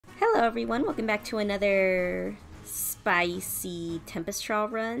Hello everyone, welcome back to another spicy Tempest Trial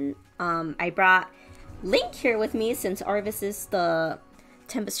run. I brought Link here with me since Arvis is the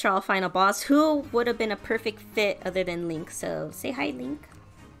Tempest Trial final boss. Who would have been a perfect fit other than Link? So say hi, Link.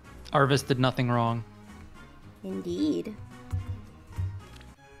 Arvis did nothing wrong. Indeed.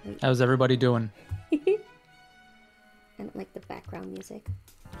 How's everybody doing? I don't like the background music.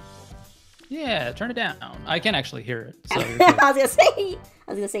 Yeah, turn it down. I can't actually hear it. So I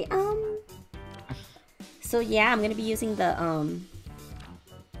was gonna say, So yeah, I'm gonna be using the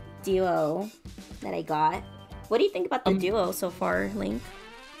duo that I got. What do you think about the duo so far, Link?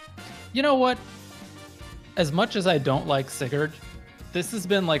 You know what? As much as I don't like Sigurd, this has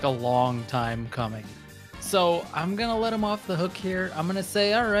been like a long time coming. So I'm gonna let him off the hook here. I'm gonna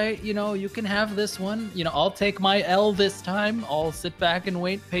say, all right, you can have this one. I'll take my L this time. I'll sit back and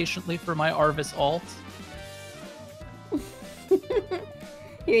wait patiently for my Arvis ult.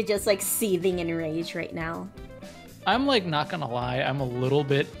 You're just like seething in rage right now. I'm like not gonna lie, I'm a little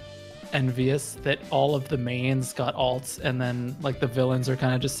bit envious that all of the mains got alts and then like the villains are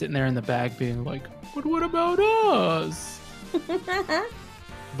kind of just sitting there in the back being like, but what about us?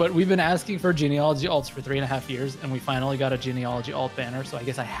 But we've been asking for genealogy alts for 3.5 years, and we finally got a genealogy alt banner, so I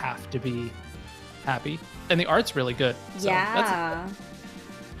guess I have to be happy. And the art's really good. So yeah.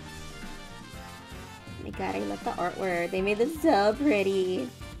 Oh my god, I love the artwork. They made this so pretty.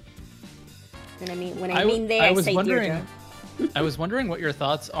 And I mean, when I say Deirdre. I was wondering what your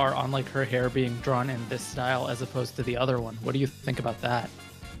thoughts are on like her hair being drawn in this style as opposed to the other one. What do you think about that?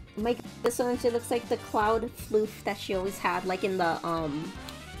 Oh my god, this one, she looks like the cloud floof that she always had, like in the,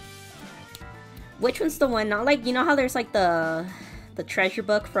 Which one's the one? Not like, you know how there's like the treasure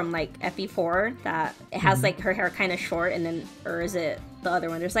book from like FE4 that it has like her hair kind of short, and then, or is it the other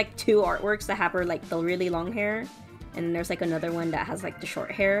one? There's like two artworks that have her like the really long hair, and then there's like another one that has like the short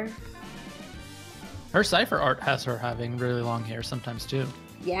hair. Her Cypher art has her having really long hair sometimes too.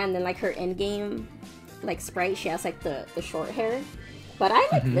 Yeah, and then like her in-game like sprite, she has like the short hair. But I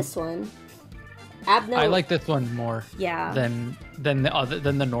like this one. I like this one more. Yeah. Than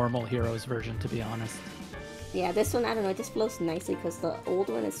the normal Heroes version, to be honest. Yeah, this one, I don't know, it just flows nicely because the old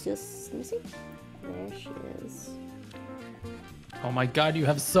one is just, let me see. There she is. Oh my god, you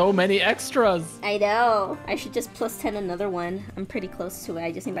have so many extras! I know. I should just plus 10 another one. I'm pretty close to it.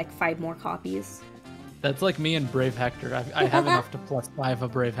 I just need like 5 more copies. That's like me and Brave Hector. I have enough to plus 5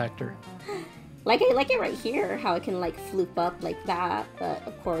 of Brave Hector. Like, I like it right here, how it can like floop up like that. But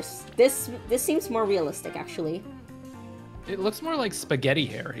of course, this seems more realistic actually. It looks more like spaghetti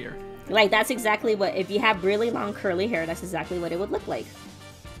hair here. Like, that's exactly what, if you have really long curly hair, that's exactly what it would look like.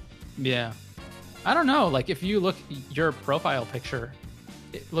 Yeah. I don't know, like, if you look your profile picture,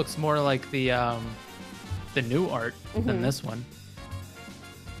 it looks more like the new art than this one.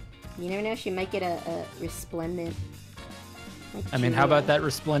 You never know, she might get a resplendent. Like I mean, how about that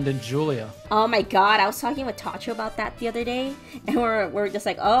resplendent Julia? Oh my god, I was talking with Tacho about that the other day, and we're just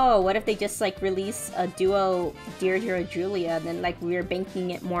like, oh, what if they just like release a duo Deirdre Julia, and then like we were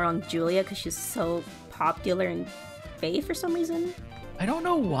banking it more on Julia because she's so popular in Fae for some reason. I don't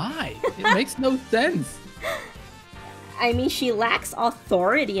know why. It makes no sense. I mean, she lacks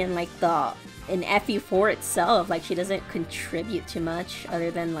authority in like in FE4 itself. Like, she doesn't contribute too much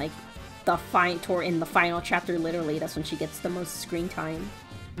other than like in the final chapter, literally, that's when she gets the most screen time.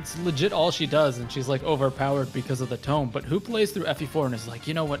 It's legit all she does, and she's like overpowered because of the tome. But who plays through FE4 and is like,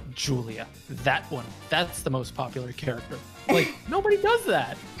 you know what, Julia, that one, that's the most popular character. Like, nobody does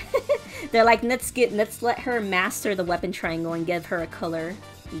that. They're like, let's let her master the weapon triangle and give her a color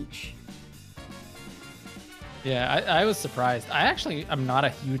each. Yeah, I was surprised. I actually am not a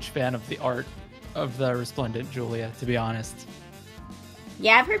huge fan of the art of the resplendent Julia, to be honest.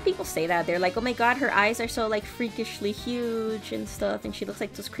 Yeah, I've heard people say that. They're like, oh my god, her eyes are so like freakishly huge and stuff, and she looks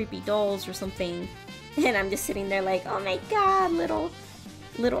like those creepy dolls or something. And I'm just sitting there like, oh my god, little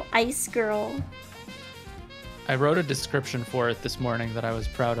ice girl. I wrote a description for it this morning that I was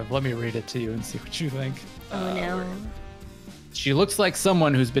proud of. Let me read it to you and see what you think. Oh no. She looks like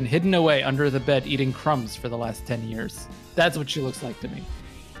someone who's been hidden away under the bed eating crumbs for the last 10 years. That's what she looks like to me.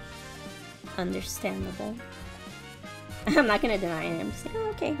 Understandable. I'm not gonna deny it. I'm just like, oh,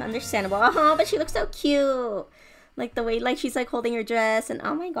 okay, understandable. Oh, but she looks so cute. Like the way, like she's like holding her dress, and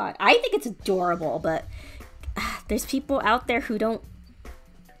oh my god, I think it's adorable. But there's people out there who don't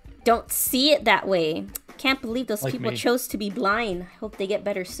see it that way. Can't believe those like people chose to be blind. Hope they get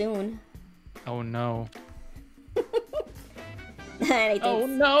better soon. Oh no. Oh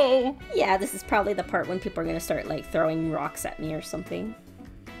no. Yeah, this is probably the part when people are gonna start like throwing rocks at me or something.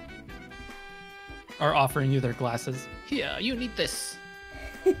 Or offering you their glasses. Here, you need this.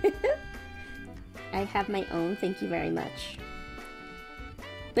 I have my own, thank you very much.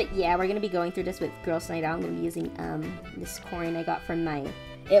 But yeah, we're gonna be going through this with Girls Night Out. I'm gonna be using this coin I got from my...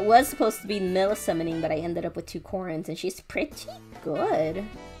 It was supposed to be Milla summoning, but I ended up with 2 Corins, and she's pretty good.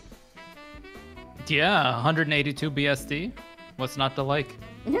 Yeah, 182 BSD. What's not to like?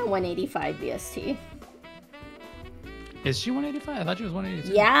 No, 185 BST. Is she 185? I thought she was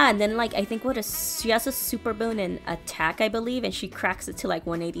 182. Yeah, and then like I think she has a super boon in attack, I believe, and she cracks it to like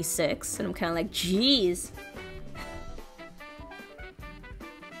 186, and I'm kind of like, geez.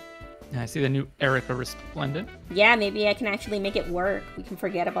 Yeah, I see the new Erica Resplendent. Yeah, maybe I can actually make it work. We can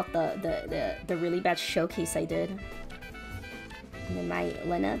forget about the really bad showcase I did. And then my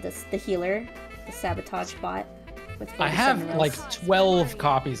Lena, the healer, the sabotage bot. With I have rolls. like 12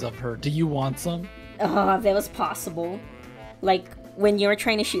 copies of her. Do you want some? Oh, if that was possible. Like, when you were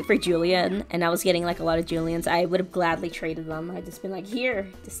trying to shoot for Julian, and I was getting like a lot of Julians, I would have gladly traded them. I'd just been like, here,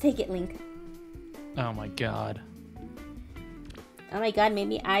 just take it, Link. Oh my god. Oh my god,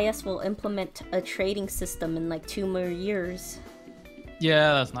 maybe IS will implement a trading system in like 2 more years.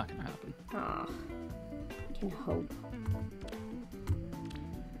 Yeah, that's not gonna happen. Aw, I can hope.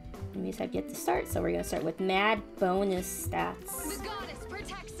 Anyways, I've yet to start, so we're gonna start with mad bonus stats. The goddess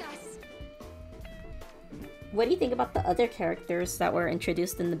protects us. What do you think about the other characters that were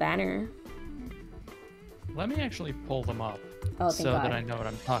introduced in the banner? Let me actually pull them up Oh, thank so God. that I know what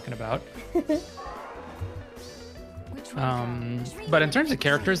I'm talking about. Which one? But in terms of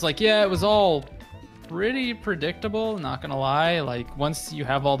characters, like, yeah, it was all pretty predictable, not gonna lie. Like, once you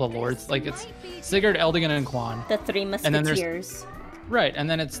have all the lords, like, it's Sigurd, Eldigan, and Quan. The 3 And then there's- Musketeers. Right, and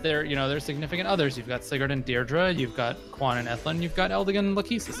then it's their, their significant others. You've got Sigurd and Deirdre, you've got Quan and Ethlin, you've got Eldigan and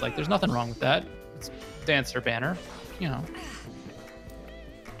Lachesis. Like, there's nothing wrong with that. It's Dancer banner, Yeah,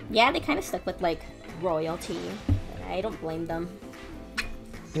 they kind of stuck with, like, royalty. I don't blame them.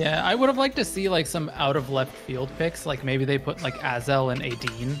 Yeah, I would have liked to see, like, some out-of-left field picks. Like, maybe they put, like, Azel and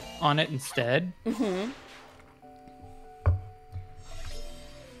Aideen on it instead. Mm-hmm.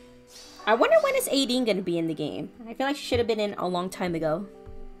 I wonder when is Aideen gonna be in the game? I feel like she should have been in a long time ago.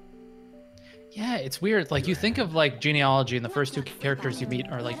 Yeah, it's weird. Like, you think of, like, genealogy, and the first 2 characters you meet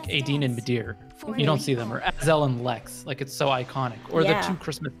are, like, Aideen and Midir. You don't see them. Or Azel and Lex. Like, it's so iconic. Or Yeah. the 2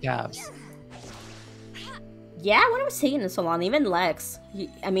 Christmas calves. Yeah, I wonder what's taking this so long. Even Lex, he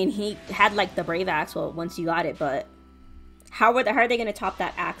had, like, the Brave Axe once you got it, but... How are they gonna top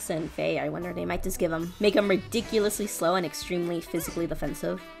that Axe and Faye? I wonder. They might just make him ridiculously slow and extremely physically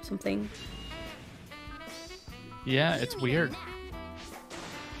defensive or something. Yeah, it's weird.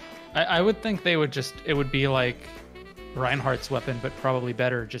 I would think they would it would be like Reinhardt's weapon, but probably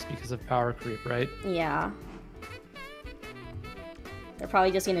better just because of power creep, right? Yeah. They're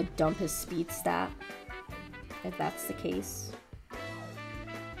probably just gonna dump his speed stat, if that's the case.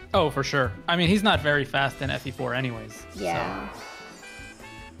 Oh, for sure. I mean, he's not very fast in FE4 anyways. Yeah. So.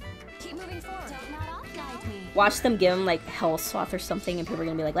 Keep moving forward. Don't not off guide me. Watch them give him, like, Hell Swath or something, and people are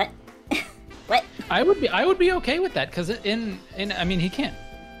gonna be like, what? What? I would be okay with that, because I mean, he can't.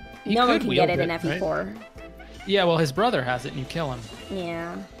 He No one could can wield get it in right? FE4. Yeah, well, his brother has it, and you kill him.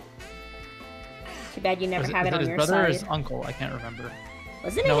 Yeah. Too bad you never Was have it on his your brother or side. his uncle? I can't remember.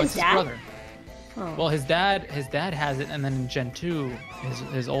 Wasn't it No, his it's dad? his brother. Oh. Well, his dad has it, and then in Gen 2,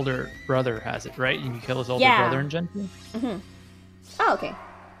 his older brother has it, right? You can kill his older Yeah. brother in Gen 2? Mm-hmm. Oh, okay.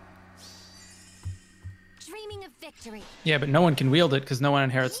 Dreaming of victory. Yeah, but no one can wield it because no one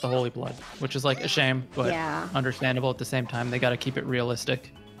inherits the Holy Blood, which is like a shame, but Yeah. understandable at the same time. They got to keep it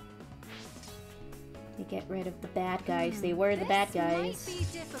realistic. They get rid of the bad guys. They were the bad This might guys. be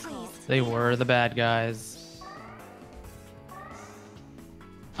difficult. They were the bad guys.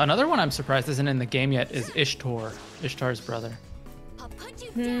 Another one I'm surprised isn't in the game yet is Ishtar, Ishtar's brother. I'll put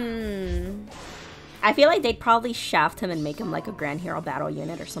you down. I feel like they'd probably shaft him and make him like a Grand Hero battle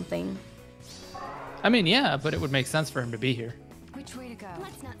unit or something. I mean, yeah, but it would make sense for him to be here. Which way to go?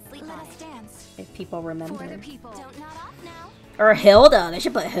 Let's not sleep. Let us dance. If people For the remember. people. Don't not off now. Or Hilda. They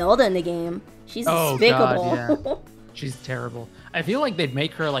should put Hilda in the game. She's Oh, despicable. God, yeah. She's terrible. I feel like they'd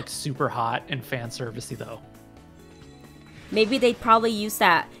make her like super hot and fan servicey though. Maybe they'd probably use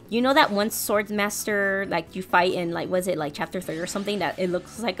that. You know that one Swordsmaster, like, you fight in, like, was it, like, Chapter 3 or something? That it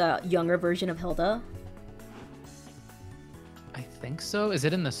looks like a younger version of Hilda? I think so. Is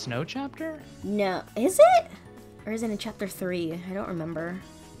it in the Snow chapter? No. Is it? Or is it in Chapter 3? I don't remember.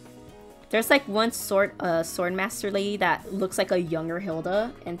 There's, like, one Swordmaster lady that looks like a younger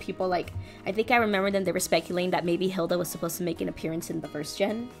Hilda, and people, like... I think I remember them, they were speculating that maybe Hilda was supposed to make an appearance in the first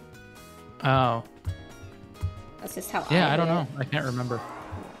gen. Oh. That's just how Yeah, I don't read know. I can't remember.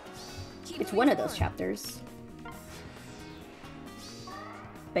 It's one of those chapters.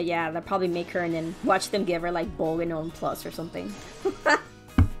 But yeah, they'll probably make her and then watch them give her like Bolganon Plus or something.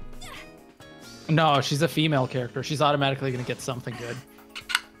 No, she's a female character. She's automatically gonna get something good.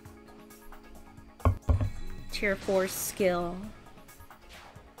 Tier 4 skill.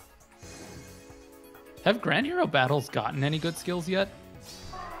 Have Grand Hero Battles gotten any good skills yet?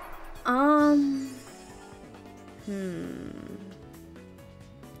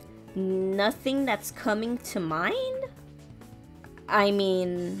 Nothing that's coming to mind? I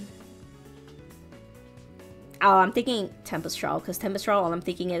mean... Oh, I'm thinking Tempestral, because Tempestral, all I'm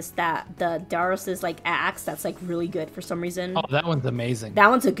thinking is that the Daros's, like, axe, that's, like, really good for some reason. Oh, that one's amazing. That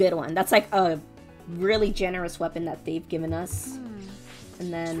one's a good one. That's, like, a really generous weapon that they've given us.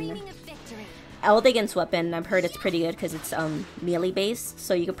 And then... Dreaming of victory. Eldigan's weapon, I've heard it's pretty good because it's melee based,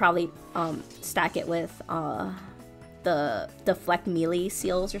 so you could probably stack it with the deflect melee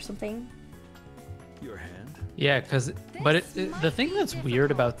seals or something. Your hand? Yeah, the thing that's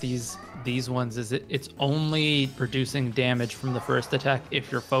weird about these ones is it's only producing damage from the first attack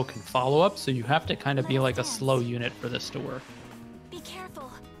if your foe can follow up, so you have to kind of be like a slow unit for this to work. Be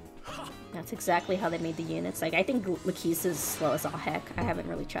careful. That's exactly how they made the units. Like, I think Lakeith is slow as all heck. I haven't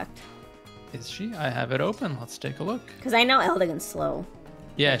really checked. Is she? I have it open. Let's take a look. Because I know Eldigan's slow.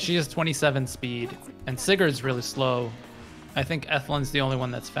 Yeah, she has 27 speed, and Sigurd's really slow. I think Ethelin's the only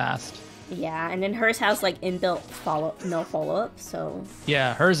one that's fast. Yeah, and then hers has, like, inbuilt no follow-up, so...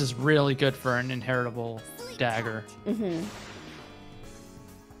 Yeah, hers is really good for an inheritable dagger. Mm-hmm.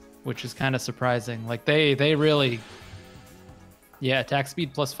 Which is kind of surprising. Like, they really... Yeah, attack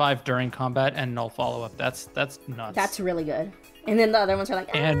speed +5 during combat and null follow-up. That's nuts. That's really good. And then the other ones are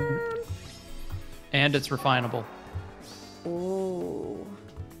like, And it's refinable. Ooh.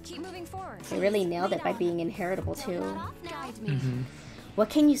 Keep moving forward. They really nailed it by being inheritable, too. Guide me. Mm-hmm. What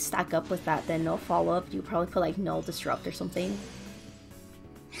can you stack up with that, then? No follow-up? You probably put, like, null disrupt or something?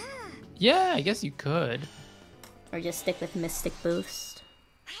 Yeah, I guess you could. Or just stick with Mystic Boost?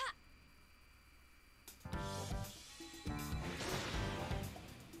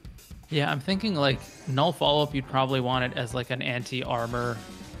 Yeah, I'm thinking, like, null follow-up, you'd probably want it as, like, an anti-armor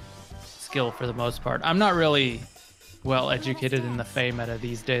skill for the most part. I'm not really well educated in the Fey meta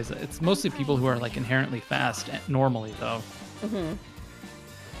these days. It's mostly people who are, like, inherently fast normally, though. Mm-hmm.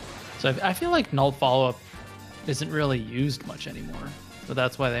 So I feel like null follow-up isn't really used much anymore. So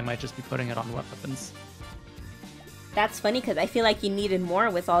that's why they might just be putting it on weapons. That's funny, because I feel like you needed more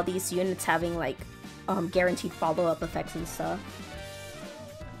with all these units having, like, guaranteed follow-up effects and stuff.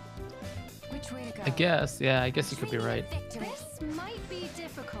 Which way to go? I guess you could be right. This might be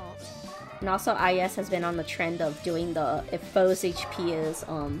difficult. And also, IS has been on the trend of doing the, if foe's HP is,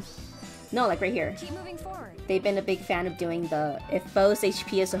 no, like right here. Keep moving forward. They've been a big fan of doing the, if foe's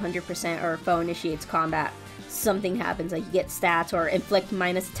HP is 100% or foe initiates combat, something happens, like you get stats or inflict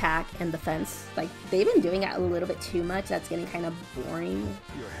minus attack and defense. Like, they've been doing it a little bit too much. That's getting kind of boring.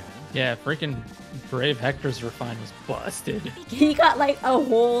 Your hand? Yeah, freaking Brave Hector's refine was busted. He got like a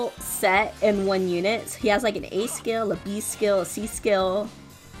whole set in one unit. So he has like an A skill, a B skill, a C skill.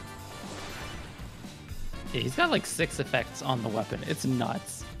 Yeah, he's got like 6 effects on the weapon. It's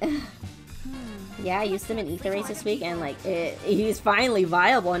nuts. Yeah, I used him in Ether Race this week, and like he's finally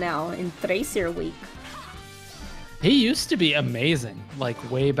viable now in Thracier week. He used to be amazing,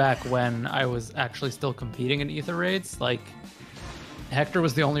 like way back when I was actually still competing in Ether Raids. Like, Hector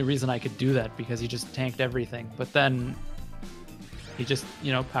was the only reason I could do that because he just tanked everything. But then he just,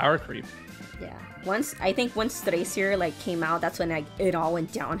 power creep. Yeah. I think once Thracier like came out, that's when it all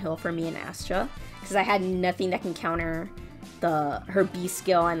went downhill for me in Astra, because I had nothing that can counter her B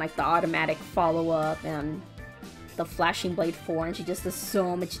skill and like the automatic follow up and the Flashing Blade 4, and she just does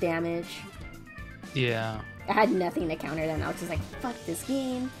so much damage. Yeah. I had nothing to counter that, and I was just like, fuck this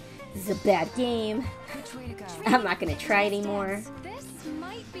game. This is a bad game. Which way to go? I'm not gonna try anymore. This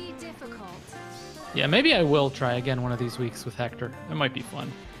might be difficult. Yeah, maybe I will try again one of these weeks with Hector. It might be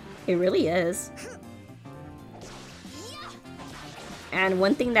fun. It really is. And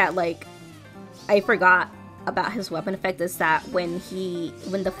one thing that like I forgot about his weapon effect is that when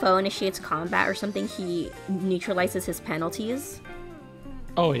the foe initiates combat or something, he neutralizes his penalties.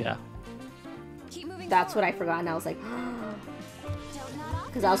 Oh yeah. Keep moving That's what I forgot, and I was like,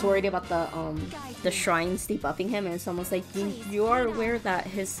 because I was worried about the shrines debuffing him, and someone's like, you are aware that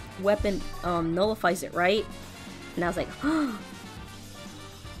his weapon nullifies it, right? And I was like,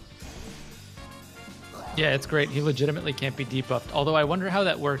 Yeah, it's great. He legitimately can't be debuffed. Although I wonder how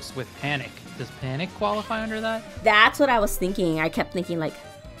that works with Panic. Does Panic qualify under that? That's what I was thinking. I kept thinking, like,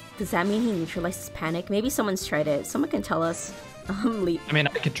 does that mean he neutralizes Panic? Maybe someone's tried it. Someone can tell us. I mean,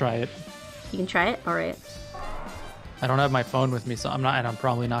 I could try it. You can try it? Alright. I don't have my phone with me, so I'm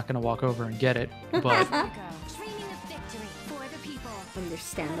probably not gonna walk over and get it. But Way to go. Dreaming of victory for the people.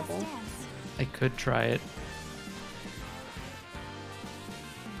 Understandable. Let's dance. I could try it.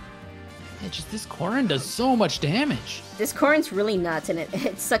 It's just this Corrin does so much damage. This Corrin's really nuts, and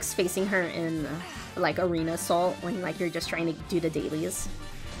it sucks facing her in like arena assault when like you're just trying to do the dailies.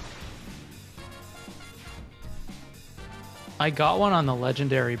 I got one on the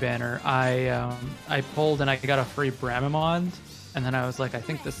legendary banner. I pulled and I got a free Bramimond, and then I was like, I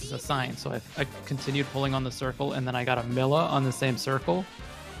think this is a sign. So I continued pulling on the circle, and then I got a Milla on the same circle.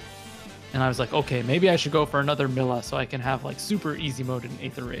 And I was like, okay, maybe I should go for another Milla so I can have like super easy mode in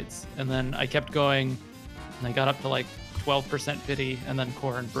Aether Raids. And then I kept going, and I got up to like 12% pity, and then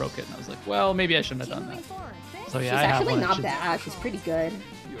Corrin broke it. And I was like, well, maybe I shouldn't have done that. So yeah, She's I have actually one. not bad. She's pretty good.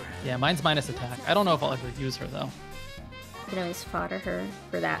 Yeah, mine's minus attack. I don't know if I'll ever use her though. You can always fodder her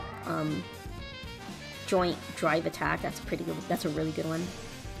for that joint drive attack. That's pretty good. That's a really good one.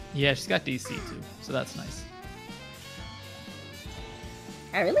 Yeah, she's got DC too, so that's nice.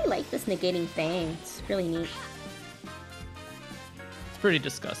 I really like this negating thing. It's really neat. It's pretty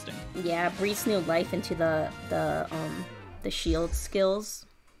disgusting. Yeah, breathes new life into the shield skills.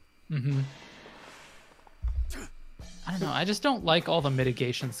 Mm-hmm. I don't know. I just don't like all the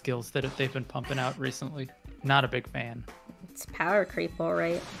mitigation skills that they've been pumping out recently. Not a big fan. It's power creep,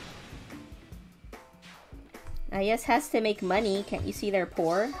 alright. IS has to make money. Can't you see they're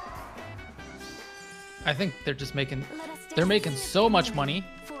poor? I think they're just making. Let us They're dance making so much money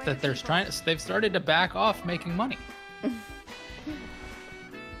for that the they're people. they've started to back off making money.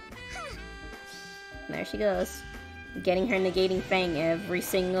 There she goes. Getting her negating fang every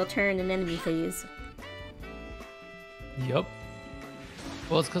single turn in enemy phase. Yep.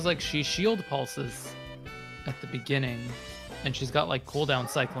 Well, it's because like she shield pulses at the beginning, and she's got like cooldown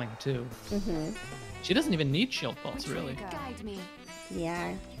cycling too. Mm-hmm. She doesn't even need shield pulse Which way really. to go? Guide me.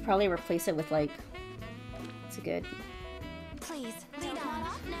 Yeah, you probably replace it with like... It's a good... Please, lead on.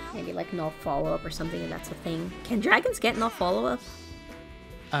 Maybe like null follow-up or something, and that's a thing. Can dragons get null follow-up?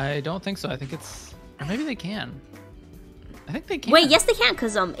 I don't think so. I think it's, or maybe they can. I think they can. Wait, yes they can,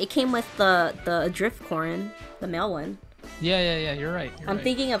 because it came with the Drift Corrin, the male one. Yeah. You're right. I'm right.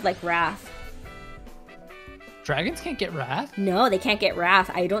 thinking of like Wrath. Dragons can't get wrath. No, they can't get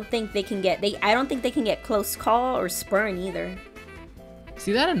Wrath. I don't think they can get Close Call or Spurn either.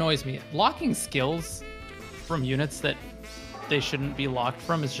 See, that annoys me. Locking skills from units that they shouldn't be locked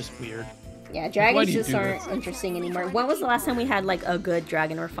from is just weird. Yeah, why dragons do you just do aren't this? interesting anymore. When was the last time we had like a good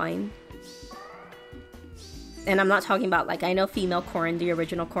dragon refine? And I'm not talking about like, I know female Corrin, the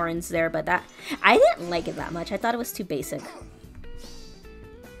original Corrin's there, but that I didn't like it that much. I thought it was too basic.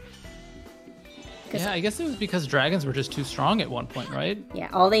 Yeah, I guess it was because dragons were just too strong at one point, right? Yeah,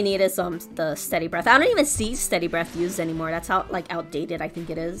 all they need is the steady breath. I don't even see steady breath used anymore. That's how like outdated I think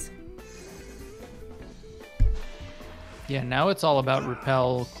it is. Yeah, now it's all about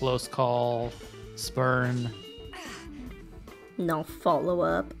repel, close call, spurn. No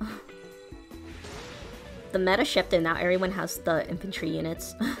follow-up. The meta shifted now. Everyone has the infantry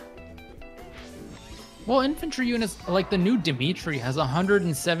units. Well, infantry units, like the new Dimitri has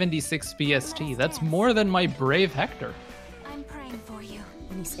 176 BST. That's more than my brave Hector. I'm praying for you.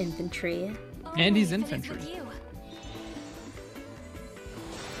 And he's infantry. And he's Only if it is infantry. with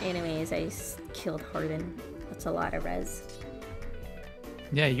you. Anyways, killed Harden. That's a lot of res.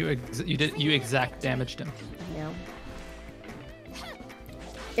 Yeah, you exact damaged him. I know.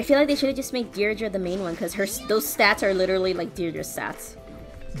 I feel like they should have just made Deirdre the main one, because those stats are literally like Deirdre's stats.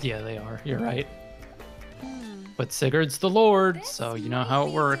 Yeah, they are. You're right. But Sigurd's the Lord, so you know how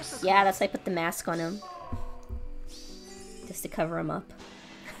it works. Yeah, that's why I put the mask on him. Just to cover him up.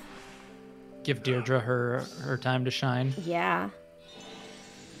 Give Deirdre her time to shine. Yeah.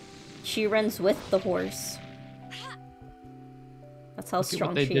 She runs with the horse. That's how Look at strong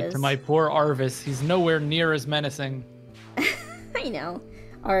what they she did is. to my poor Arvis. He's nowhere near as menacing. I know.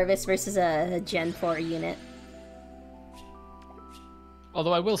 Arvis versus a Gen 4 unit.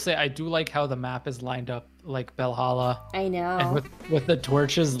 Although I will say, I do like how the map is lined up like Belhala. I know. And with the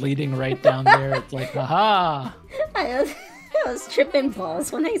torches leading right down there, it's like, haha! I was tripping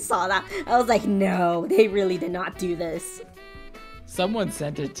balls when I saw that. I was like, no, they really did not do this. Someone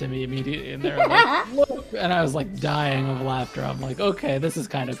sent it to me immediately, and they're like, look! And I was like dying of laughter. I'm like, okay, this is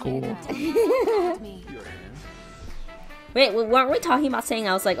kind of cool. Guide me. Your hand. Wait, weren't we talking about saying,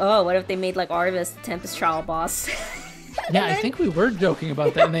 I was like, oh, what if they made like Arvis the Tempest Trial boss? Yeah, I think we were joking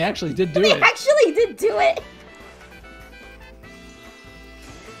about that, and they actually did do They it. actually did do it.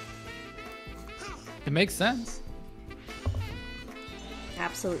 It makes sense.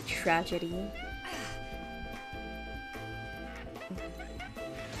 Absolute tragedy.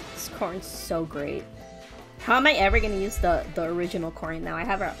 This corn's so great. How am I ever gonna use the original corn now? I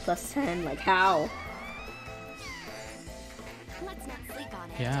have her at plus 10. Like, how? Let's not sleep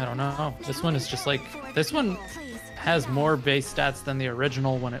on it. Yeah, I don't know. This one is just like, this one Please. has more base stats than the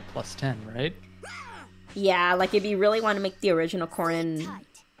original one at plus 10, right? Yeah, like if you really want to make the original corn,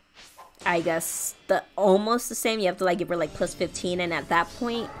 I guess almost the same. You have to like give her like plus 15, and at that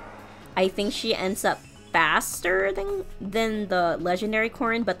point, I think she ends up faster than the legendary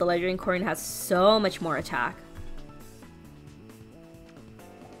corn. But the legendary corn has so much more attack.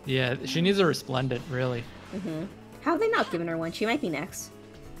 Yeah, she needs a resplendent, really. How have they not given her one? She might be next.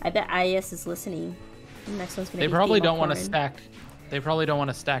 I bet IS is listening. The next one's gonna They be probably female don't want to corn. stack. They probably don't want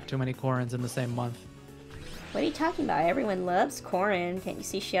to stack too many Corins in the same month. What are you talking about? Everyone loves Corrin. Can't you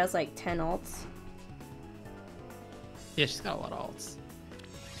see she has like 10 ults? Yeah, she's got a lot of ults.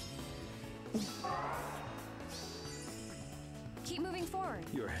 Keep moving forward.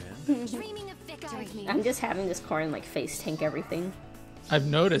 Your hand? Dreaming of victory. I'm just having this Corrin like face tank everything. I've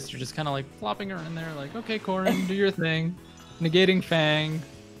noticed you're just kind of like flopping her in there, like, okay, Corin, do your thing. Negating Fang.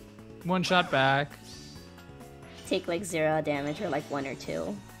 One shot back. Take like 0 damage or like 1 or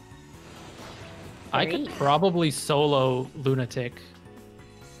 2. I could Great. probably solo Lunatic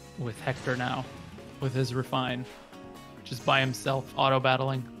with Hector now, with his Refine. Just by himself,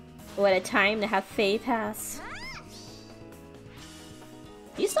 auto-battling. What a time to have Fae Pass.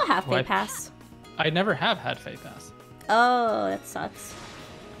 You still have Fae What? Pass. I never have had Fae Pass. Oh, that sucks.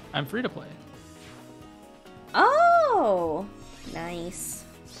 I'm free to play. Oh, nice.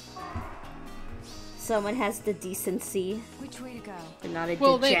 Someone has the decency. Which way to go? They're not a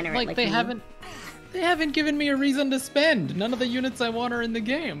Well, degenerate like they me. haven't given me a reason to spend. None of the units I want are in the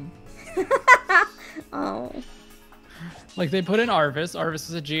game. Oh. Like, they put in Arvis. Arvis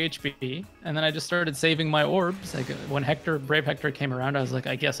is a GHB, and then I just started saving my orbs. Like, when Brave Hector came around, I was like,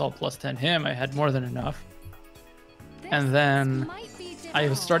 I guess I'll plus 10 him. I had more than enough. And then Might be I was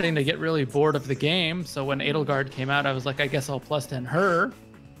difficult. starting to get really bored of the game, so when Edelgard came out, I was like, I guess I'll plus 10 her.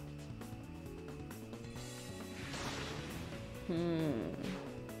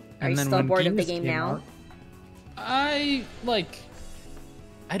 Are you still bored of the Gears game came now? out,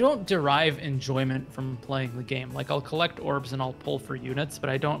 I don't derive enjoyment from playing the game. Like, I'll collect orbs and I'll pull for units, but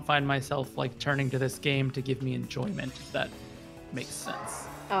I don't find myself like turning to this game to give me enjoyment, if that makes sense.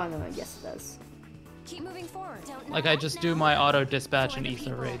 Oh no, yes it does. Keep moving forward. Don't Like, I just do my auto dispatch and For the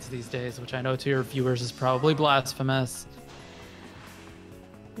ether people. raids these days, which I know to your viewers is probably blasphemous.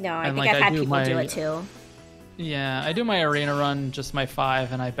 No, I And, think like, I've I had do people do my- it too. Yeah, I do my arena run, just my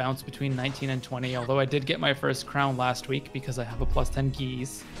 5, and I bounce between 19 and 20, although I did get my first crown last week because I have a plus 10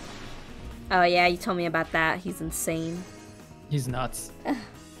 geese. Oh yeah, you told me about that. He's insane. He's nuts.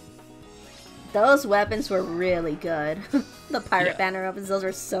 Those weapons were really good. The pirate Yeah. banner weapons, those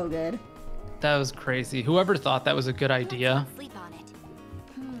were so good. That was crazy. Whoever thought that was a good idea, sleep on it.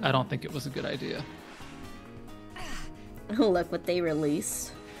 I don't think it was a good idea. Look what they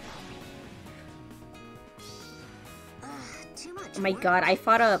released. Too much. Oh my god, I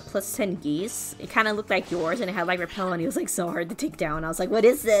fought a plus 10 geese. It kind of looked like yours and it had like repel and it was like so hard to take down. I was like, what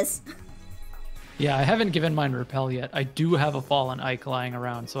is this? Yeah, I haven't given mine repel yet. I do have a fallen Ike lying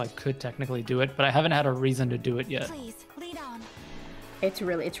around, so I could technically do it, but I haven't had a reason to do it yet. Please, lead on. It's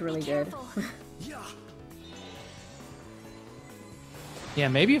really good. Careful. Yeah,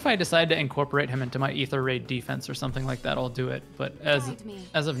 maybe if I decide to incorporate him into my ether raid defense or something like that, I'll do it. But Guide me.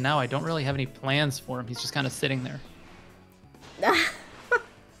 as of now, I don't really have any plans for him. He's just kind of sitting there.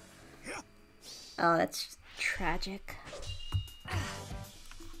 Oh, that's tragic.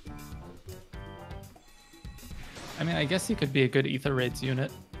 I mean, I guess he could be a good ether raids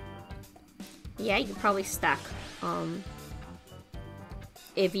unit. Yeah, you could probably stack,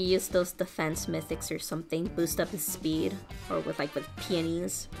 if you use those defense mythics or something, boost up his speed, or with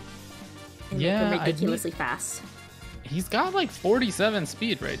peonies, and Yeah, make him I'd ridiculously fast. He's got like 47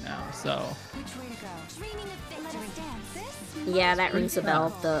 speed right now, so Which way to go? Dreaming of victory. Let us dance. This Yeah, that rings a bell.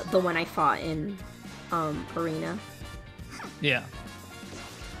 The one I fought in, arena. yeah.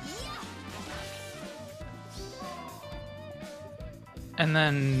 And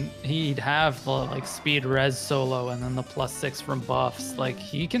then he'd have the like speed res solo and then the +6 from buffs. Like,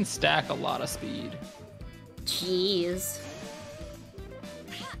 he can stack a lot of speed. Jeez.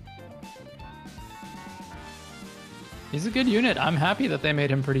 He's a good unit. I'm happy that they made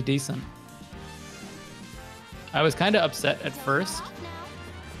him pretty decent. I was kind of upset at first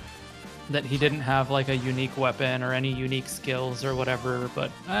that he didn't have like a unique weapon or any unique skills or whatever,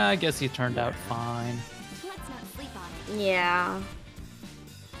 but I guess he turned out fine. Let's not sleep on it. Yeah.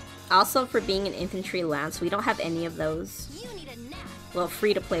 Also, for being an infantry lance, we don't have any of those. You need a nap. Well,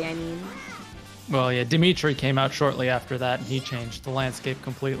 free to play, I mean. Well, yeah, Dimitri came out shortly after that, and he changed the landscape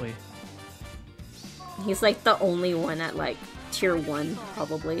completely. He's like the only one at like tier 1,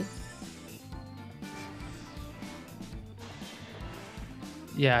 probably.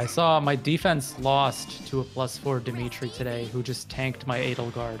 Yeah, I saw my defense lost to a +4 Dimitri today, who just tanked my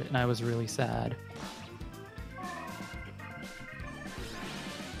Edelgard, and I was really sad.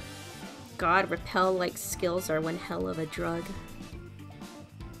 God, repel like skills are one hell of a drug.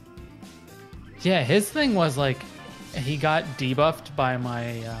 Yeah, his thing was like, he got debuffed by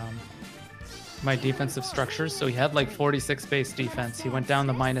my my defensive structures, so he had like 46 base defense. He went down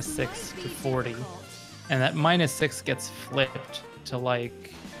the -6 to 40, and that -6 gets flipped to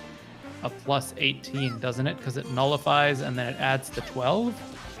like a +18, doesn't it? Because it nullifies and then it adds to 12.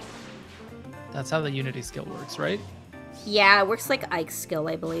 That's how the Unity skill works, right? Yeah, it works like Ike's skill,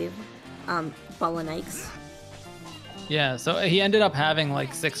 I believe. Fallen Ike's. Yeah, so he ended up having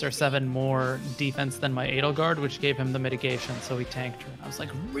like 6 or 7 more defense than my Edelgard, which gave him the mitigation, so he tanked her. I was like,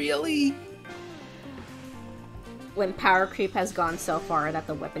 really? When power creep has gone so far that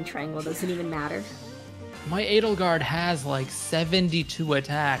the weapon triangle doesn't even matter. My Edelgard has like 72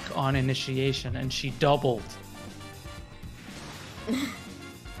 attack on initiation, and she doubled.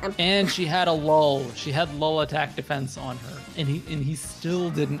 And she had a lull. She had lull attack defense on her, and he still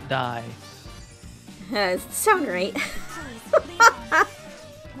didn't die. Sound right. Please, lead on.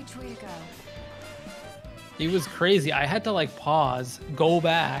 Which way to go? It was crazy. I had to like pause, go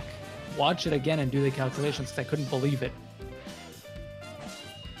back, watch it again, and do the calculations because I couldn't believe it.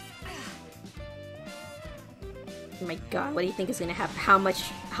 Oh my god, what do you think is gonna happen?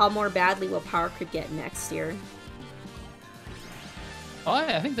 How more badly will power creep get next year? Oh,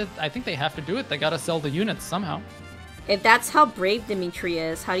 I think they have to do it. They gotta sell the units somehow. If that's how brave Dimitri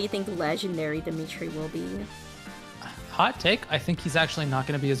is, how do you think legendary Dimitri will be? Hot take, I think he's actually not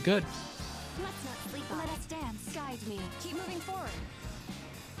gonna be as good. Let's not sleep on. Let us dance. Guide me. Keep moving forward.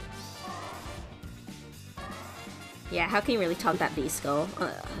 Yeah, how can you really top that base skill?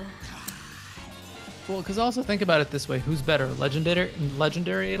 Well, because also think about it this way: who's better, legendary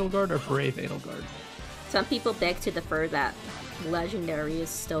Edelgard or brave Edelgard? Some people beg to defer that legendary is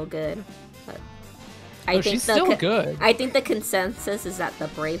still good, but She's still good. I think the consensus is that the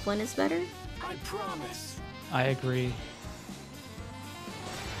brave one is better. I promise. I agree.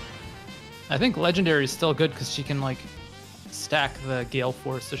 I think legendary is still good because she can like stack the Gale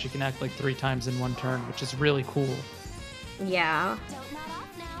Force, so she can act like 3 times in one turn, which is really cool. Yeah, Don't nod off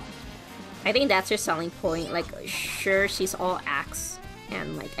now. I think that's her selling point. Like, sure, she's all axe,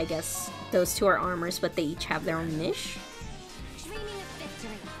 and like I guess those two are armors, but they each have their own niche. Dreaming of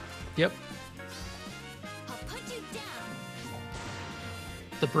victory. Yep. I'll put you down.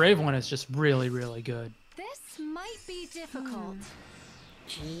 The brave one is just really, really good. This might be difficult.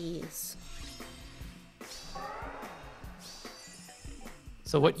 Jeez.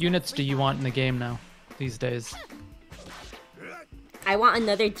 So what units do you want in the game now, these days? I want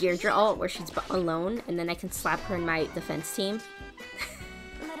another Deirdre ult where she's alone, and then I can slap her in my defense team.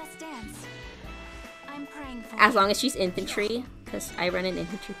 Let us dance. I'm praying for As you. long as she's infantry, because I run an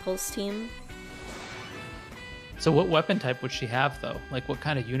infantry pulse team. So what weapon type would she have, though? Like, what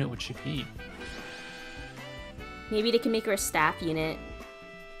kind of unit would she be? Maybe they can make her a staff unit.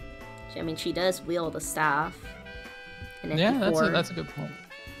 I mean, she does wield a staff. And Yeah, MP4. that's a good point.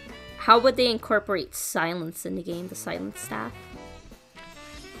 How would they incorporate silence in the game, the silence staff?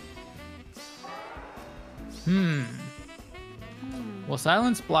 Well,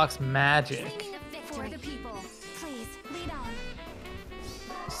 silence blocks magic, Dreaming of victory. For the people. Please, lead on.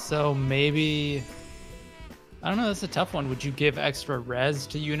 so maybe... I don't know, that's a tough one. Would you give extra res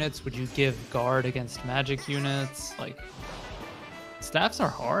to units? Would you give guard against magic units? Like, staffs are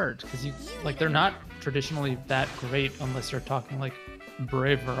hard, because they're not traditionally that great unless you're talking like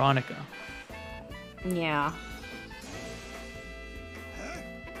Brave Veronica. Yeah.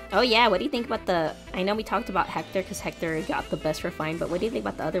 Oh yeah, what do you think about the... I know we talked about Hector, because Hector got the best refined, but what do you think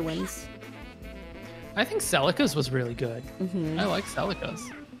about the other ones? I think Celica's was really good. I like Celica's.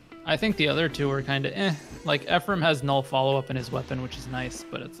 I think the other two are kind of eh. Like, Ephraim has null follow-up in his weapon, which is nice,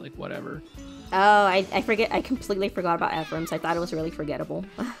 but it's like, whatever. Oh, I completely forgot about Ephraim's. I thought it was really forgettable.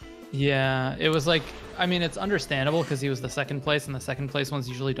 Yeah, it was like, I mean, it's understandable because he was the second place, and the second place ones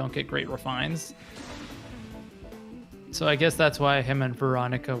usually don't get great refines. So I guess that's why him and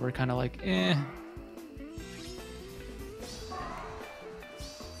Veronica were kind of like, eh.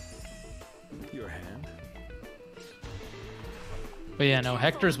 Your hand. But yeah, no,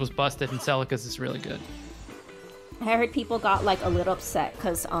 Hector's was busted, and Celica's is really good. I heard people got like a little upset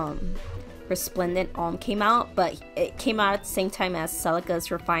because Resplendent came out, but it came out at the same time as Celica's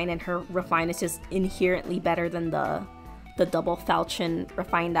Refine, and her Refine is just inherently better than the double falchion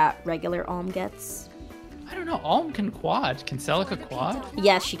Refine that regular gets. I don't know. Can quad. Can Celica quad?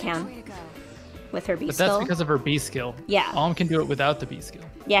 Yes, she can. With her B But skill. that's because of her B skill. Yeah. Can do it without the B skill.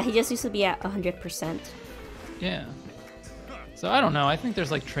 Yeah, he just used to be at 100%. Yeah. So I don't know. I think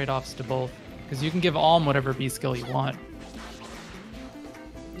there's like trade-offs to both. Because you can give whatever B skill you want.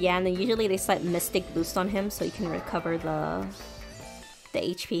 Yeah, and then usually they slap Mystic Boost on him so he can recover the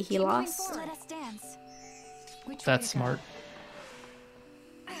HP he lost. Let us dance. Which That's way to smart.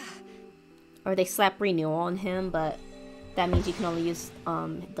 Or they slap Renewal on him, but that means you can only use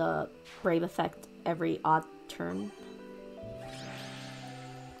the Brave effect every odd turn.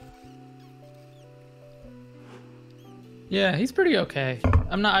 Yeah, he's pretty okay.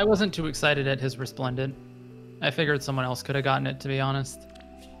 I wasn't too excited at his Resplendent. I figured someone else could have gotten it, to be honest.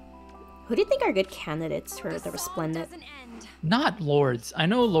 Who do you think are good candidates for the Resplendent? doesn't end. Not Lords. I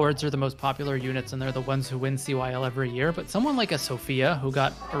know Lords are the most popular units and they're the ones who win CYL every year, but someone like a Sophia who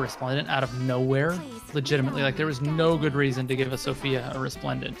got a Resplendent out of nowhere, legitimately, like there was no good reason to give a Sophia a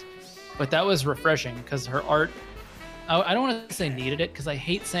Resplendent. But that was refreshing because her art, I don't want to say needed it because I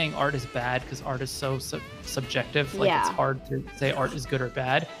hate saying art is bad because art is so subjective. Like Yeah. it's hard to say art is good or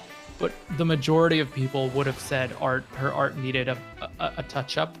bad. But the majority of people would have said her art needed a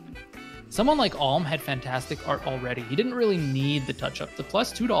touch up. Someone like Alm had fantastic art already. He didn't really need the touch up. The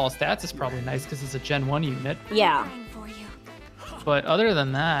plus 2 to all stats is probably nice because it's a Gen 1 unit. Yeah. Praying for you. But other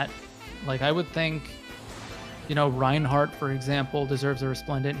than that, like I would think, Reinhardt, for example, deserves a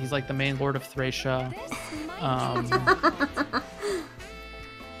Resplendent. He's like the main Lord of Thracia. This might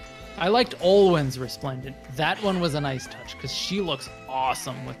I liked Olwen's Resplendent. That one was a nice touch because she looks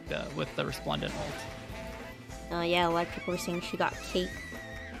awesome with the Resplendent ult. Yeah, a lot of people were saying she got cake.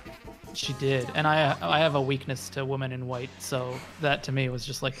 She did, and I have a weakness to women in white, so that to me was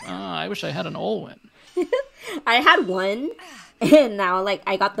just like, I wish I had an Olwen. I had one, and now like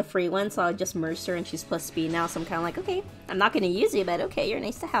I got the free one, so I just merged her and she's plus speed now, so I'm kind of like, okay, I'm not going to use you, but okay, you're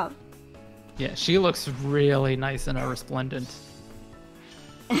nice to have. Yeah, she looks really nice in a Resplendent.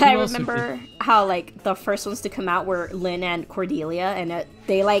 I remember how like the first ones to come out were Lynn and Cordelia, and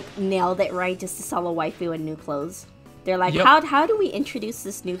they like nailed it right just to sell a waifu in new clothes. They're like, Yep. how do we introduce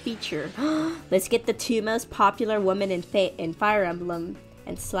this new feature? Let's get the 2 most popular women in Fire Emblem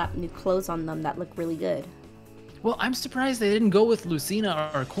and slap new clothes on them that look really good. Well, I'm surprised they didn't go with Lucina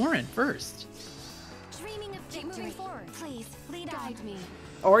or Corrin first. dreaming of victory. Moving forward. Please lead guide me.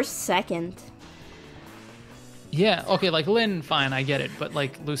 Or second. Yeah, okay, like Lynn, fine, I get it, but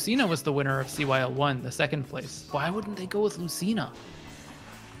like Lucina was the winner of CYL1, the second place. Why wouldn't they go with Lucina?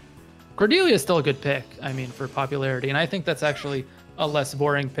 Cordelia is still a good pick, I mean, for popularity, and I think that's actually a less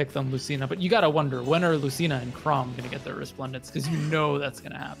boring pick than Lucina, but you gotta wonder, when are Lucina and Chrom gonna get their Resplendents? Because you know that's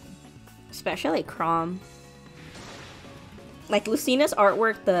gonna happen. Especially Chrom. Like Lucina's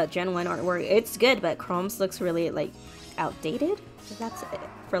artwork, the Gen 1 artwork, it's good, but Chrom's looks really like outdated, if that's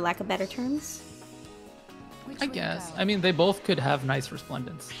for lack of better terms. Which I way to guess. go? I mean, they both could have nice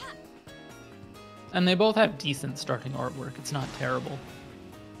Resplendents. And they both have decent starting artwork. It's not terrible.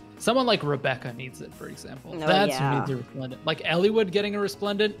 Someone like Rebecca needs it, for example. Oh, That's yeah. who needs a Resplendent. Like Eliwood getting a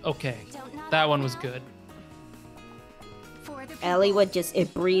Resplendent, okay. Don't knock That me one was down. good. For the Ellie would just,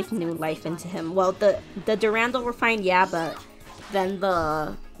 it breathed new life into him. Well, the Durandal were fine, yeah, but then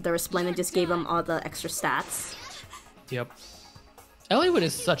the Resplendent just gave him all the extra stats. Yep. Eliwood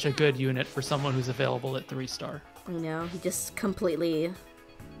is such a good unit for someone who's available at 3-star. You know, he just completely...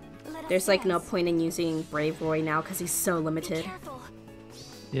 Let us There's like no dance. point in using Brave Roy now because he's so limited. Careful.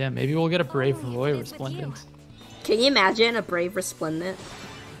 Yeah, maybe we'll get a Brave Only if Roy it is with Resplendent. Can you imagine a Brave Resplendent?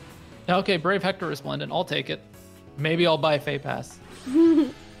 Yeah, okay, Brave Hector Resplendent. I'll take it. Maybe I'll buy Fay Pass.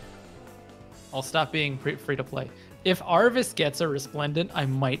 I'll stop being free to play. If Arvis gets a Resplendent, I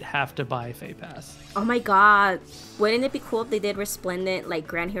might have to buy Fay Pass. Oh my god. Wouldn't it be cool if they did Resplendent, like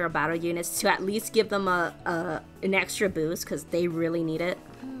Grand Hero Battle units, to at least give them an extra boost, because they really need it?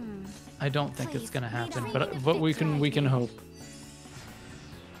 I don't think it's Please, gonna lead happen, on. but we can hope.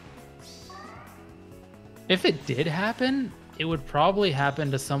 If it did happen, it would probably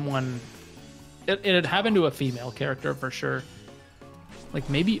happen to someone. It'd happen to a female character for sure. Like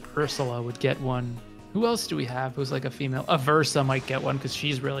maybe Ursula would get one. Who else do we have who's like a female? Aversa might get one because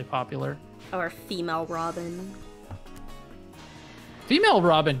she's really popular. Or female Robin. Female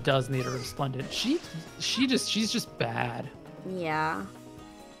Robin does need a Resplendent. She's just bad. Yeah.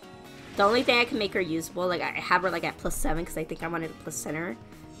 The only thing I can make her usable, like I have her like at +7 because I think I wanted a +center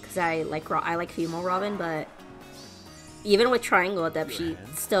because I like female Robin, but Even with Triangle Adept, she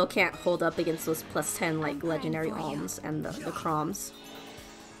still can't hold up against those plus 10 like legendary alms and the Chroms.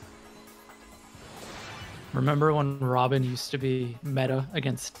 Remember when Robin used to be meta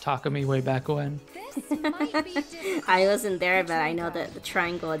against Takumi way back when? This might be difficult. I wasn't there, but I know that the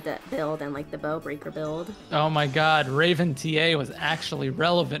Triangle Adept build and like the Bowbreaker build. Oh my god, Raven TA was actually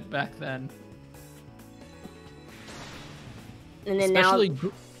relevant back then. And then Especially,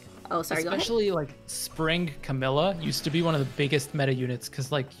 now... Oh, sorry, go ahead. especially like Spring Camilla used to be one of the biggest meta units because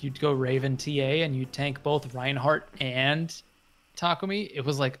like you'd go Raven TA and you'd tank both Reinhardt and Takumi. It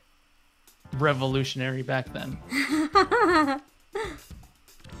was like revolutionary back then.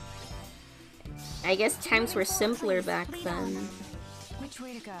 I guess times were simpler back then. Which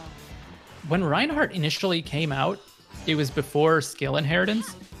way to go? When Reinhardt initially came out, it was before skill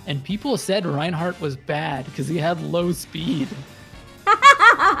inheritance, and people said Reinhardt was bad because he had low speed.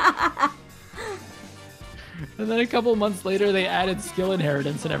 And then a couple months later, they added skill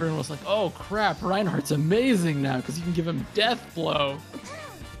inheritance, and everyone was like, "Oh crap, Reinhardt's amazing now because you can give him death blow."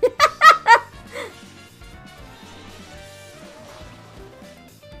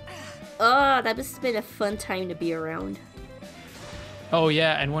 Oh, that must have been a fun time to be around. Oh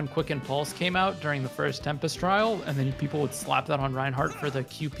yeah, and when Quick and Pulse came out during the first Tempest trial, and then people would slap that on Reinhardt for the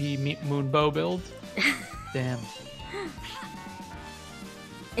QP Moonbow build. Damn.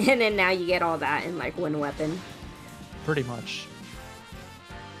 And then now you get all that in like one weapon. Pretty much.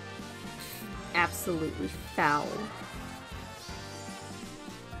 Absolutely foul.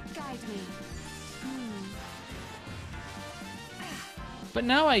 Guide me. But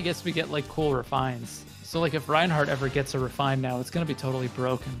now I guess we get like cool refines. So like if Reinhardt ever gets a refine now, it's gonna be totally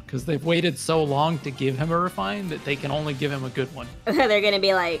broken because they've waited so long to give him a refine that they can only give him a good one. They're gonna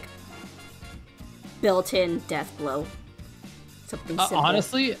be like built-in death blow. Something simple.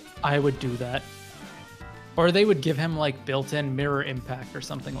 Honestly, I would do that. Or they would give him like built-in mirror impact or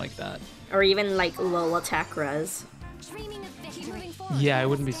something like that. Or even like low attack res. Dreaming of victory. Yeah, I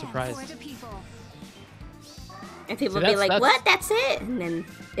wouldn't be For surprised. the people. And people See, be like, that's- what? That's it? And then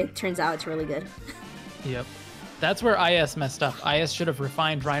it turns out it's really good. Yep. That's where IS messed up. IS should have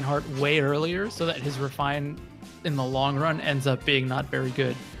refined Reinhardt way earlier so that his refine in the long run ends up being not very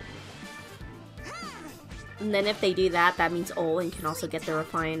good. And then if they do that, that means Olin can also get the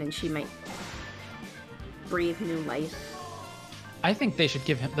refine and she might breathe new life. I think they should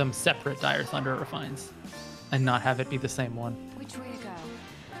give them separate Dire Thunder refines and not have it be the same one. Which way to go?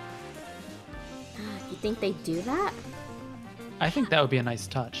 You think they do that? I think that would be a nice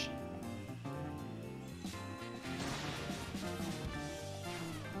touch.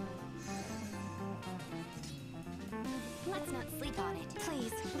 Let's not sleep on it.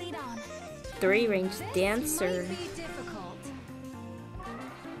 Please, lead on. 3-range This dancer. might be difficult.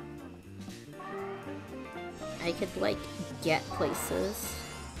 I could like get places.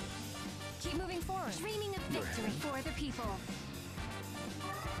 Keep moving forward. Dreaming of victory for the people.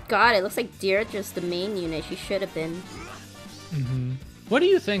 God, it looks like Deirdre's the main unit. She should have been. What do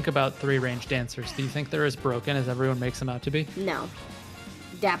you think about 3-range dancers? Do you think they're as broken as everyone makes them out to be? No.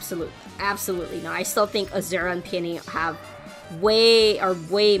 Absolutely no. I still think Azura and Peony are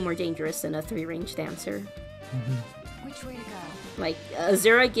way more dangerous than a 3-range dancer. Which way to go? Like,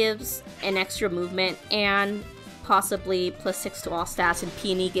 Azura gives an extra movement and possibly +6 to all stats, and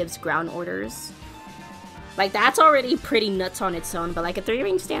Peony gives ground orders. Like, that's already pretty nuts on its own, but like a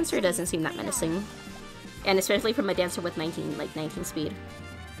 3-range dancer doesn't seem that menacing. And especially from a dancer with 19 speed.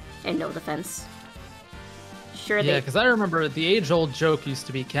 And no defense. Sure, Yeah, they... because I remember the age-old joke used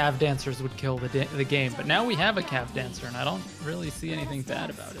to be Cav dancers would kill the game, but now we have a Cav dancer, and I don't really see anything bad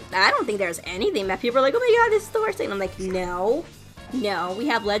about it. I don't think there's anything that people are like, oh my god, this is the worst thing. And I'm like, no. No, we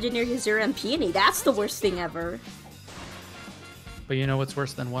have Legendary Azura and Peony. That's the worst thing ever. But you know what's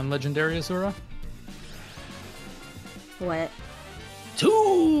worse than one Legendary Azura? What?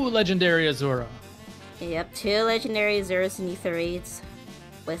 2 Legendary Azura! Yep, 2 Legendary Azuras and Ether Raids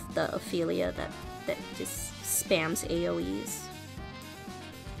with the Ophelia that just spams AoEs.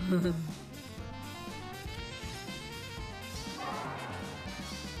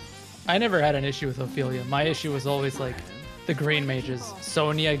 I never had an issue with Ophelia. My issue was always like the green mages.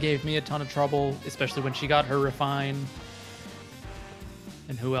 Sonya gave me a ton of trouble, especially when she got her refine.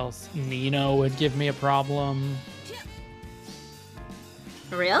 And who else? Nino would give me a problem.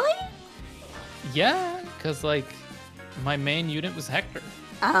 Really? Yeah, because like my main unit was Hector.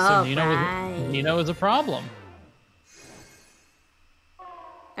 Oh, so right. Nino was a problem.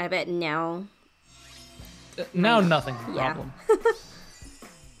 I bet now. Now nothing's a Yeah. problem.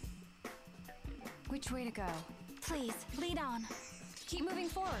 Which way to go? Please, lead on. Keep moving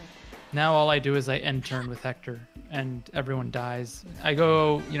forward. Now all I do is I end turn with Hector, and everyone dies. I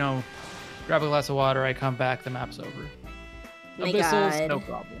go, you know, grab a glass of water, I come back, the map's over. My Abyssals, God. no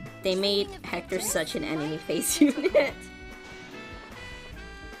problem. They made Hector such an enemy face unit.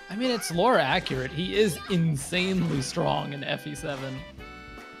 I mean, it's lore accurate. He is insanely strong in FE7.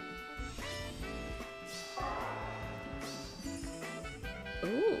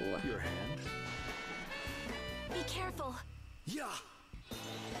 Ooh. Your hand. Be careful. Yeah.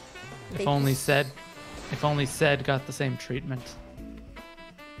 If only Ced got the same treatment.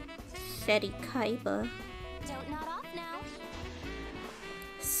 Seti Kaiba. Don't nod off now.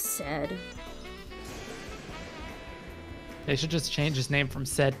 Said. They should just change his name from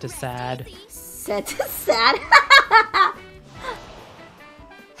Ced to Sad. Said to sad.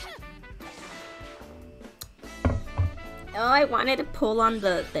 Oh, I wanted to pull on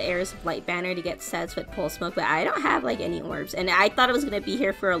the Heirs of Light banner to get Sad's with Pole Smoke, but I don't have like any orbs. And I thought it was gonna be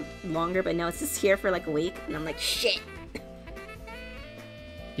here for longer, but no, it's just here for like a week. And I'm like, shit.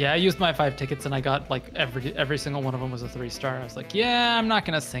 Yeah, I used my 5 tickets and I got like every single one of them was a 3-star. I was like, yeah, I'm not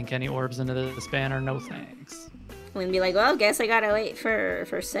gonna sink any orbs into this banner. No thanks. I'm gonna be like, well, guess I gotta wait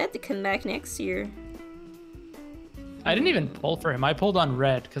for Seth to come back next year. I didn't even pull for him. I pulled on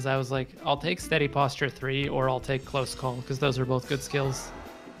red because I was like, I'll take Steady Posture 3 or I'll take Close Call because those are both good skills.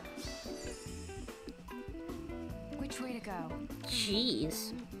 Which way to go?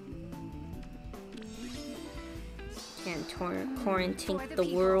 Jeez. Can quarantine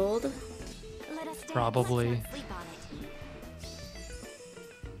the world? Let us dance. Probably. Let's not sleep on it.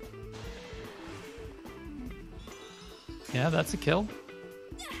 Yeah, that's a kill.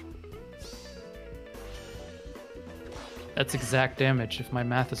 That's exact damage if my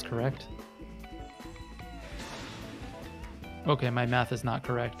math is correct. Okay, my math is not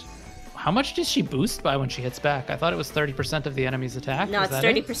correct. How much does she boost by when she hits back? I thought it was 30% of the enemy's attack. No, Is it's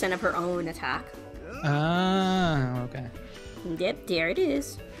that it? 30% of her own attack. Ah, okay. Yep, there it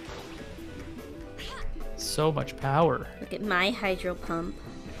is. So much power. Look at my hydro pump.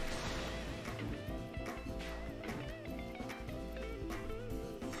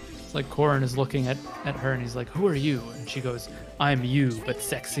 It's like Corrin is looking at her and he's like, who are you? And she goes, I'm you, but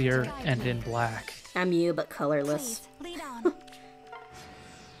sexier and in black. I'm you, but colorless. Please, lead on.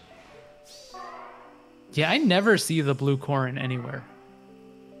 Yeah, I never see the blue Corrin anywhere.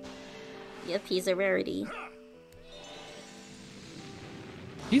 Yep, he's a rarity.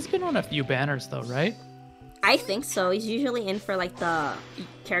 He's been on a few banners though, right? I think so. He's usually in for like the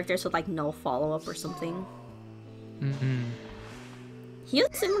characters with like no follow-up or something. Mm-hmm. He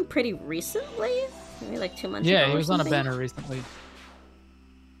was in one pretty recently, maybe like 2 months ago. Yeah, he or was on a something. banner recently.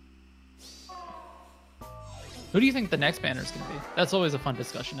 Who do you think the next banner is going to be? That's always a fun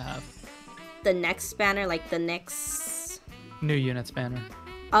discussion to have. The next banner, like the next. New units banner.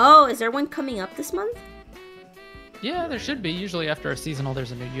 Oh, is there one coming up this month? Yeah, there should be. Usually after a seasonal,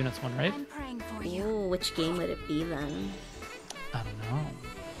 there's a new units one, right? I'm praying for you. Ooh, which game would it be then? I don't know.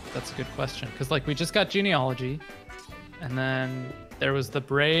 That's a good question. Because, like, we just got Genealogy. And then there was the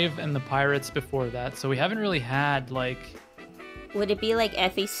Brave and the Pirates before that. So we haven't really had, like... Would it be like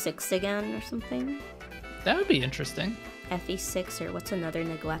FE6 again or something? That would be interesting. FE6 or what's another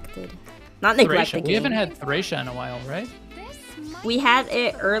neglected? Not Thracia. neglected We game. haven't had Thracia in a while, right? This might We had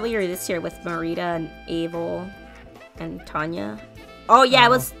it earlier this year with Marita and Abel and Tanya. Oh yeah, it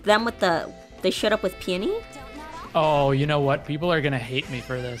was them with the... They showed up with Peony? don't nod off. Oh, you know what? People are going to hate me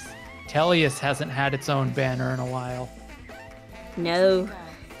for this. Tellius hasn't had its own banner in a while. No.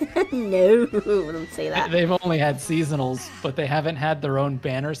 No, don't say that. They've only had seasonals, but they haven't had their own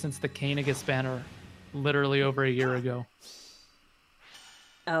banner since the Kanegas banner literally over a year ago.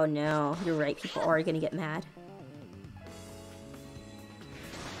 Oh no, you're right. People are gonna get mad.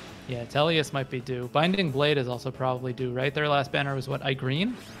 Yeah, Tellius might be due. Binding Blade is also probably due, right? Their last banner was what,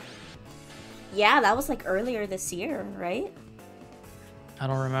 Green? Yeah, that was like earlier this year, right? I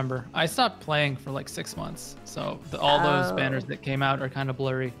don't remember. I stopped playing for like 6 months, so all those Oh. banners that came out are kind of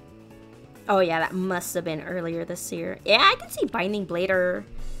blurry. Oh yeah, that must have been earlier this year. Yeah, I can see Binding Blade or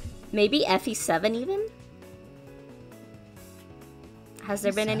maybe FE7 even. Has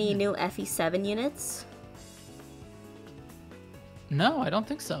there been any FE7? new FE7 units? No, I don't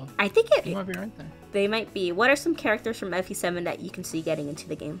think so. I think You might be right there. they might be. What are some characters from FE7 that you can see getting into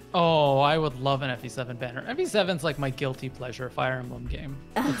the game? Oh, I would love an FE7 banner. FE7's like my guilty pleasure Fire Emblem game.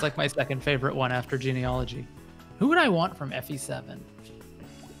 It's like my second favorite one after Genealogy. Who would I want from FE7?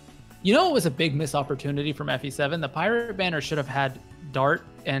 You know, it was a big missed opportunity from FE7. The pirate banner should have had Dart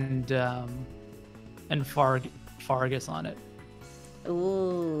and Fargus on it.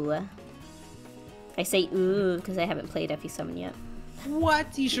 Ooh. I say ooh because I haven't played FE7 yet.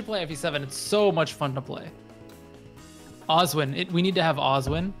 What? You should play FE7. It's so much fun to play. Oswin. We need to have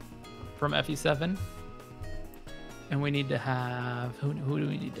Oswin from FE7. And we need to have... Who do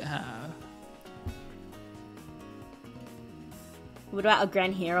we need to have? What about a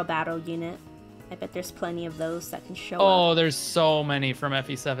Grand Hero battle unit? I bet there's plenty of those that can show up. Oh, there's so many from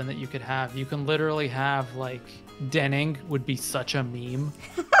FE7 that you could have. You can literally have, like, Denning would be such a meme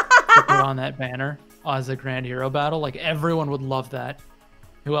to put on that banner as a Grand Hero battle. Like, everyone would love that.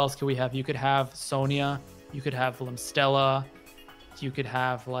 Who else could we have? You could have Sonya. You could have Limstella. You could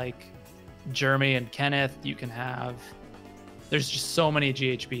have, like, Jeremy and Kenneth. You can have... There's just so many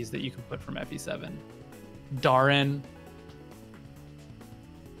GHBs that you can put from FE7. Darren.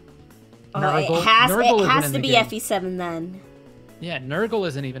 Nurgle. It has to be FE7 then. Yeah, Nurgle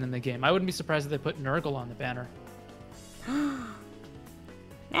isn't even in the game. I wouldn't be surprised if they put Nurgle on the banner. I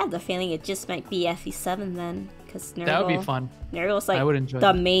have the feeling it just might be FE7 then, because Nurgle... That would be fun. Nurgle's like I would enjoy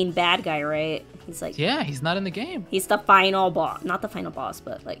the that. main bad guy, right? He's like... Yeah, he's not in the game. He's the final boss. Not the final boss,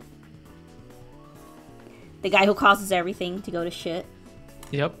 but like... The guy who causes everything to go to shit.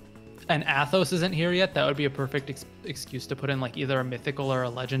 Yep. And Athos isn't here yet. That would be a perfect excuse to put in like either a mythical or a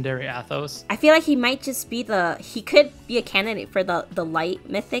legendary Athos. I feel like he might just be he could be a candidate for the light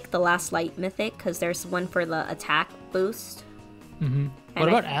mythic, the last light mythic, because there's one for the attack boost. Mm-hmm. What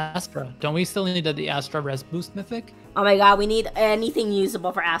about Astra? Don't we still need the Astra res boost mythic? Oh my god, we need anything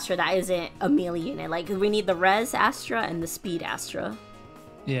usable for Astra that isn't a melee unit. Like, we need the res Astra and the speed Astra.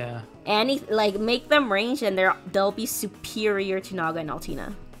 Yeah. Like, make them ranged and they'll be superior to Naga and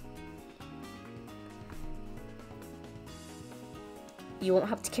Altina. You won't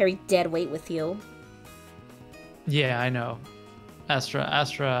have to carry dead weight with you. Yeah, I know.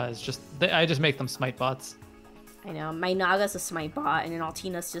 Astra is just... I just make them smite bots. I know. My Naga's a smite bot, and then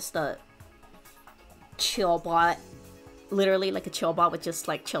Altina's just a chill bot. Literally like a chill bot with just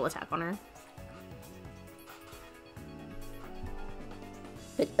like chill attack on her.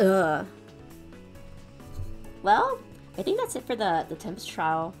 But, well, I think that's it for the Tempest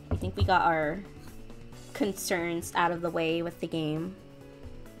trial. I think we got our concerns out of the way with the game.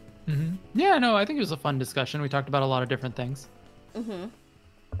 Mm-hmm. Yeah, no, I think it was a fun discussion. We talked about a lot of different things. Mm-hmm.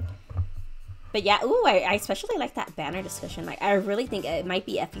 But yeah, ooh, I especially like that banner discussion. Like, I really think it might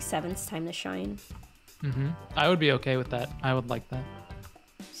be FE7's time to shine. Mm-hmm. I would be okay with that. I would like that.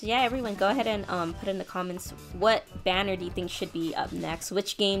 So yeah, everyone, go ahead and put in the comments what banner do you think should be up next?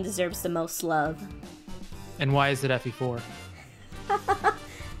 Which game deserves the most love? And why is it FE4?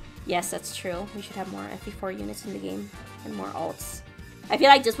 Yes, that's true. We should have more FE4 units in the game and more alts. I feel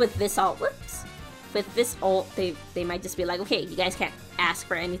like just with this alt, with this ult, they might just be like, okay, you guys can't ask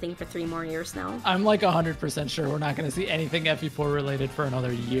for anything for 3 more years now. I'm like 100% sure we're not going to see anything FE4 related for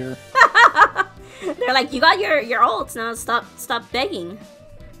another year. They're like, you got your ults now. Stop begging.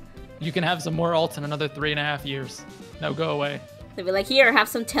 You can have some more ults in another 3.5 years. Now go away. They'll be like, here, have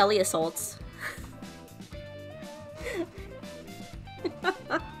some Tellius ults.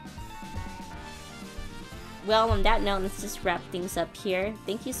 Well, on that note, let's just wrap things up here.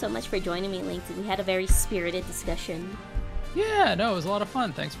 Thank you so much for joining me, Link. We had a very spirited discussion. Yeah, no, it was a lot of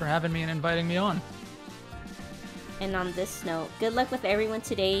fun. Thanks for having me and inviting me on. And on this note, good luck with everyone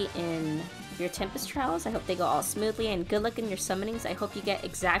today in your Tempest trials. I hope they go all smoothly, and good luck in your summonings. I hope you get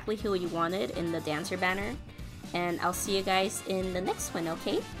exactly who you wanted in the Dancer banner. And I'll see you guys in the next one,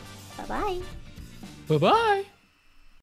 okay? Bye-bye. Bye-bye.